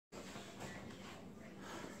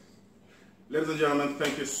Ladies and gentlemen,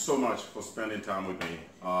 thank you so much for spending time with me.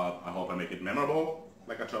 I hope I make it memorable,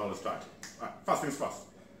 like I try all the time. Alright, first things first.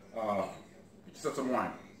 Get yourself some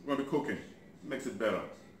wine. We're going to be cooking. Makes it better,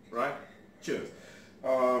 right? Cheers.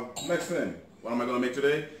 Next thing, what am I going to make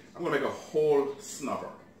today? I'm going to make a whole snapper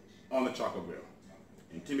on the charcoal grill.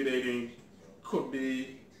 Intimidating, could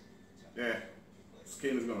be, yeah,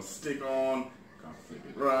 skin is going to stick on, you can't flip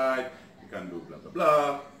it right, you can do blah, blah,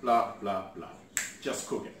 blah, blah, blah, blah. Just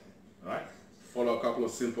cook it, alright? Follow a couple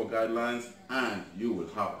of simple guidelines and you will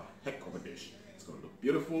have a heck of a dish. It's going to look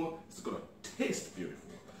beautiful, it's going to taste beautiful.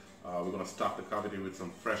 We're going to stuff the cavity with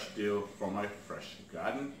some fresh dill from my fresh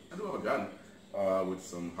garden. I do have a garden with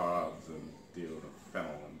some herbs and dill and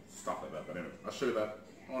fennel and stuff like that. But anyway, I'll show you that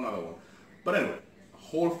on another one. But anyway, a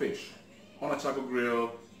whole fish on a charcoal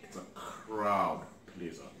grill, it's a crowd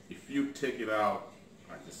pleaser. If you take it out,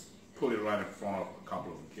 I just put it right in front of a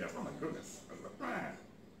couple of guests. Oh my goodness. I was like, man,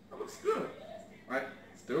 that looks good. Right?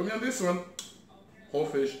 Stay with me on this one. Whole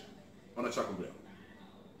fish on a charcoal grill.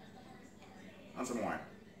 And some wine.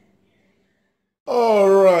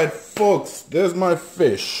 Alright folks, there's my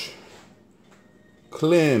fish.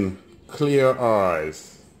 Clean, clear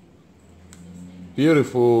eyes.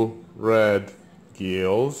 Beautiful red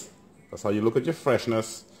gills. That's how you look at your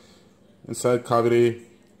freshness. Inside cavity.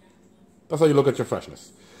 That's how you look at your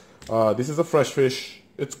freshness. This is a fresh fish.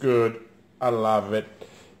 It's good. I love it.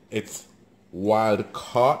 It's wild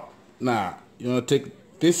caught. Now, you want to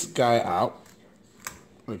take this guy out.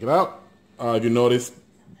 Take it out. If you notice,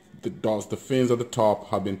 the fins at the top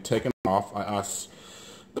have been taken off. I asked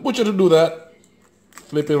the butcher to do that.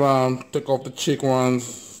 Flip it around, take off the cheek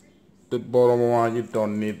ones, the bottom one, you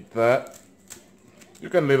don't need that. You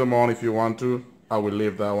can leave them on if you want to. I will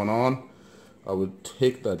leave that one on. I will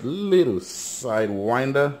take that little side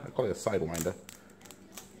winder, I call it a side winder.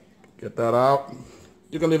 Get that out.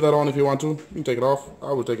 You can leave that on if you want to. You can take it off.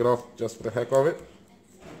 I will take it off just for the heck of it.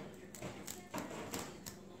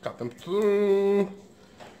 Cut them through.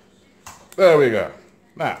 There we go.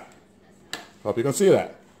 Now, hope you can see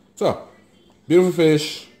that. So, beautiful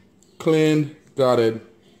fish, clean, gutted,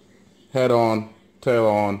 head on, tail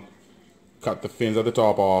on, cut the fins at the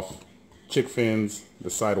top off, cheek fins, the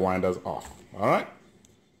side winders off. Alright?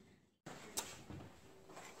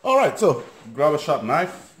 Alright, so grab a sharp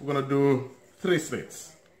knife. We're going to do 3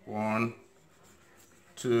 slits. 1,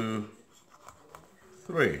 2,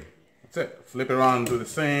 3. That's it. Flip it around, do the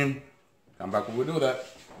same. Come back when we do that.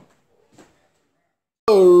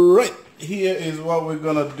 Alright, here is what we're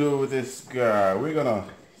gonna do with this guy. We're gonna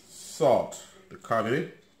salt the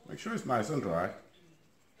cavity. Make sure it's nice and dry.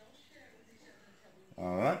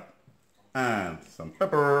 Alright, and some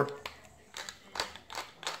pepper.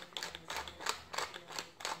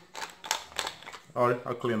 Alright,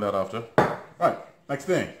 I'll clean that after. Alright, next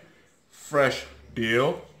thing, fresh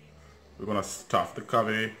dill. We're gonna stuff the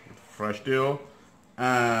cavity with fresh dill,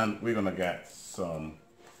 and we're gonna get some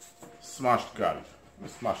smashed garlic.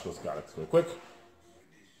 Let's smash those garlics real quick.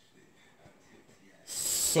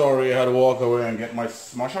 Sorry, I had to walk away and get my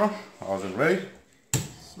smasher. I wasn't ready.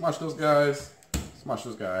 Smash those guys. Smash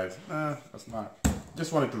those guys. That's not.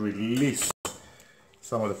 Just wanted to release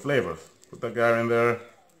some of the flavors. Put that guy in there.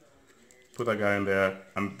 Put that guy in there.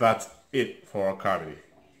 And that's it for our cavity.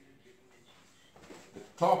 The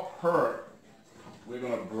top part, we're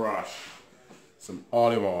going to brush some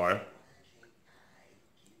olive oil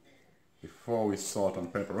before we salt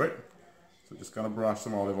and pepper it. So just gonna brush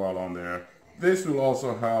some olive oil on there. This will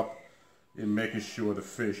also help in making sure the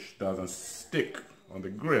fish doesn't stick on the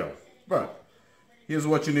grill. But here's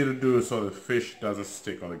what you need to do so the fish doesn't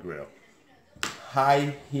stick on the grill.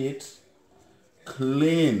 High heat,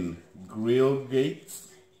 clean grill grates.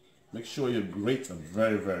 Make sure your grates are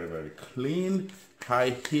very, very, very clean.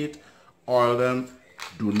 High heat, oil them.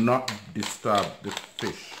 Do not disturb the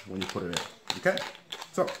fish when you put it in. Okay?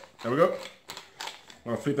 So, there we go. I'm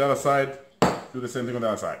going to flip the other side, do the same thing on the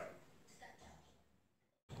other side.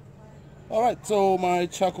 Alright, so my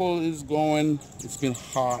charcoal is going, it's been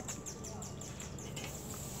hot.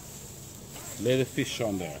 Lay the fish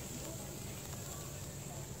on there.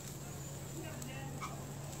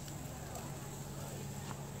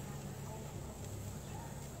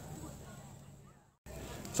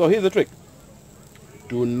 So here's the trick.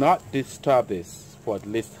 Do not disturb this for at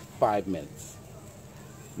least 5 minutes.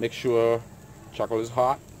 Make sure charcoal is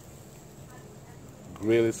hot,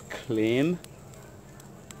 grill is clean,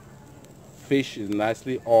 fish is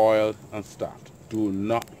nicely oiled and stuffed. Do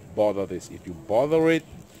not bother this. If you bother it,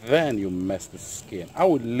 then you mess the skin. I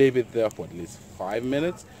would leave it there for at least 5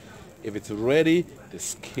 minutes. If it's ready, the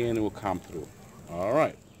skin will come through. All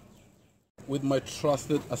right. with my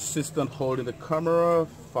trusted assistant holding the camera.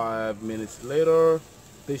 5 minutes later,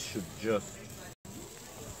 this should just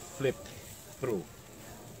flip through.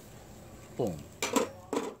 Boom.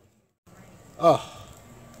 Ah,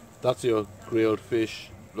 that's your grilled fish.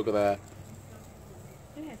 Look at that.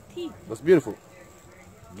 It has teeth. That's beautiful.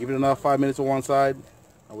 Give it another 5 minutes on one side,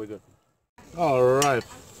 and we're good. All right,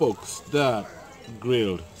 folks, that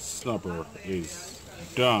grilled snapper is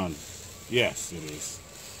done. Yes, it is.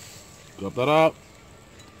 Grab that up,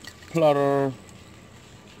 platter,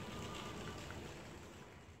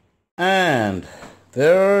 and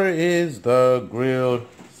there is the grilled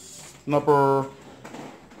snapper.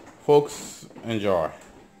 Folks, enjoy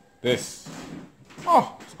this.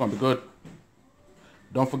 Oh, it's gonna be good.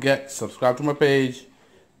 Don't forget, subscribe to my page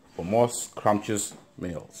for more scrumptious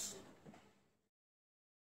meals.